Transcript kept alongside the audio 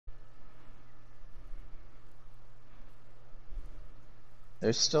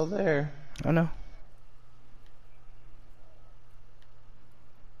They're still there. I know.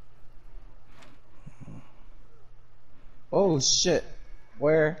 Oh shit.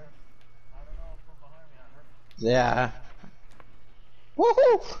 Where? Yeah.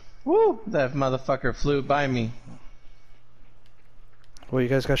 Woohoo! Woo! That motherfucker flew by me. What, you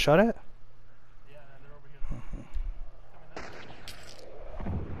guys got shot at?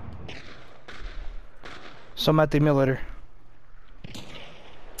 Some at the emulator.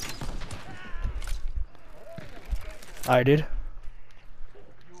 I did.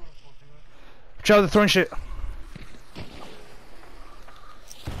 Watch out, they're throwing shit.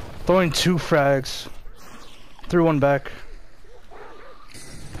 Throwing 2 frags. Threw one back.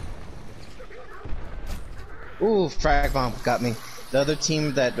 Ooh, frag bomb got me. The other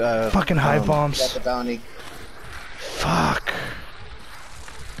team that Fucking high bombs. got the bounty. Fuck.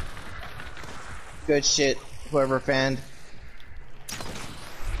 Good shit, whoever fanned.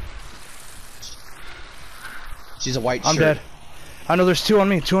 She's a white I'm shirt. dead. I know there's 2 on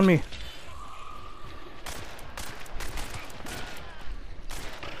me, 2 on me.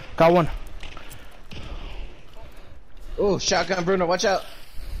 Got one. Ooh, shotgun Bruno, watch out.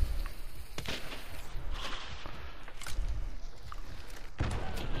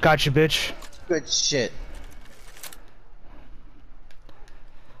 Gotcha, bitch. Good shit.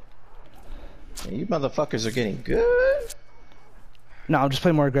 Yeah, you motherfuckers are getting good. No, I'm just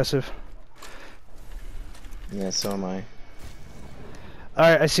playing more aggressive. Yeah, so am I.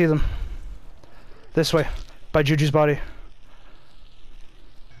 Alright, I see them. This way. By Juju's body.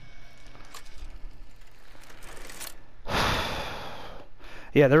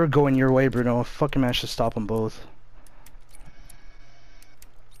 Yeah, they were going your way, Bruno. I fucking managed to stop them both.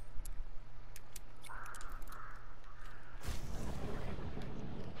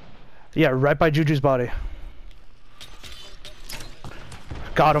 Yeah, right by Juju's body.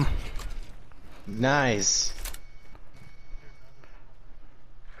 Got him. Nice.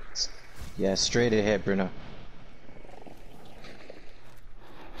 Yeah, straight ahead, Bruno.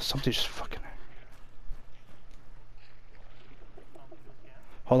 Something just fucking...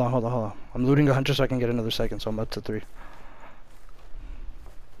 Hold on, hold on, hold on. I'm looting a hunter so I can get another second, so I'm up to 3.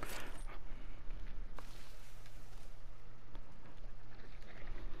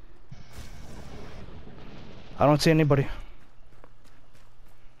 I don't see anybody. I'm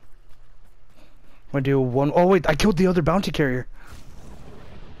gonna do one. Oh wait, I killed the other bounty carrier.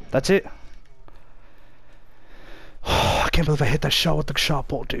 That's it. I can't believe I hit that shot with the shot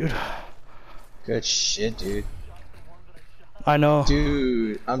bolt, dude. Good shit, dude. I know.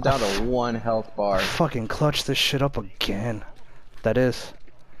 Dude, I'm down to 1 health bar. I fucking clutched this shit up again. That is.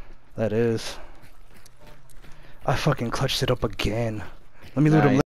 I fucking clutched it up again. Let me loot him.